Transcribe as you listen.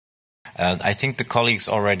I think the colleagues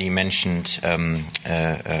already mentioned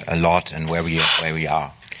a lot and where we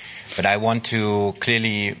are. But I want to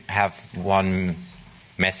clearly have one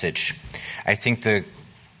message. I think the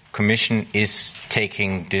Commission is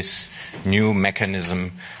taking this new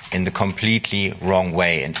mechanism in the completely wrong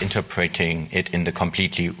way and interpreting it in the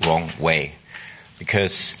completely wrong way.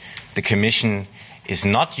 Because the Commission is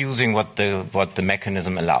not using what the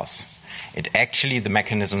mechanism allows. The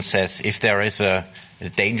mechanism says if there is a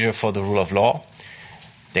danger for the rule of law,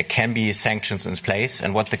 there can be sanctions in place.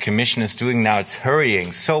 And what the Commission is doing now, it's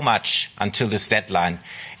hurrying so much until this deadline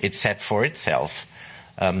it's set for itself,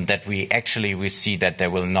 that we see that there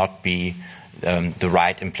will not be the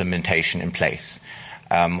right implementation in place.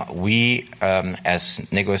 We, as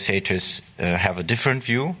negotiators, have a different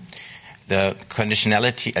view. The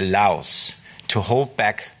conditionality allows to hold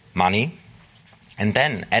back money, and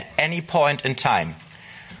then at any point in time,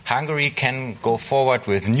 Hungary can go forward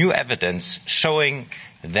with new evidence showing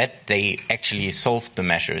that they actually solved the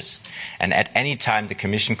measures. And at any time, the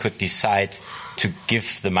Commission could decide to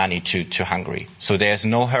give the money to Hungary. So there's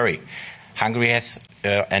no hurry. Hungary has,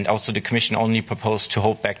 and also the Commission only proposed to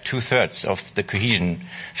hold back 2/3 of the cohesion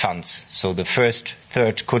funds. So the first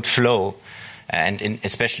third could flow, and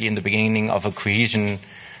especially in the beginning of a cohesion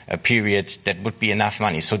period, that would be enough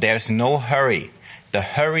money. So there's no hurry. The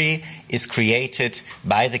hurry is created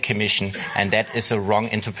by the Commission, and that is a wrong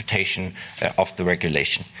interpretation of the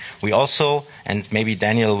regulation. We also, and maybe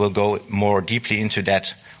Daniel will go more deeply into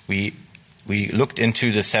that, we looked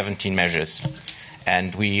into the 17 measures,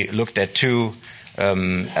 and we looked at two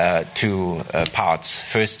parts.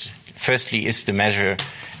 Firstly, is the measure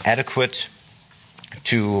adequate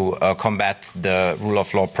to combat the rule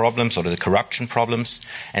of law problems or the corruption problems?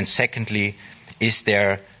 And secondly, is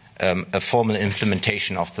there a formal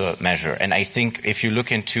implementation of the measure? And I think if you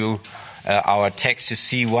look into our text, you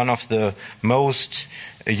see one of the most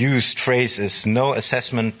used phrases, no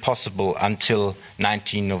assessment possible until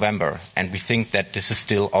 19 November. And we think that this is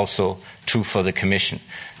still also true for the Commission.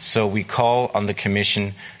 So we call on the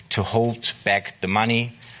Commission to hold back the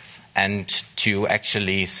money and to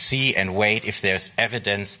actually see and wait if there's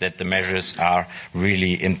evidence that the measures are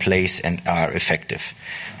really in place and are effective.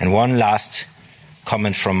 And one last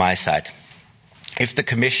comment from my side. If the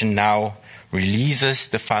Commission now releases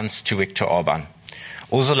the funds to Viktor Orban,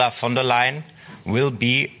 Ursula von der Leyen will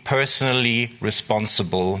be personally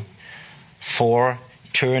responsible for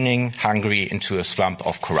turning Hungary into a swamp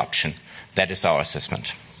of corruption. That is our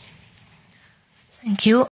assessment. Thank you.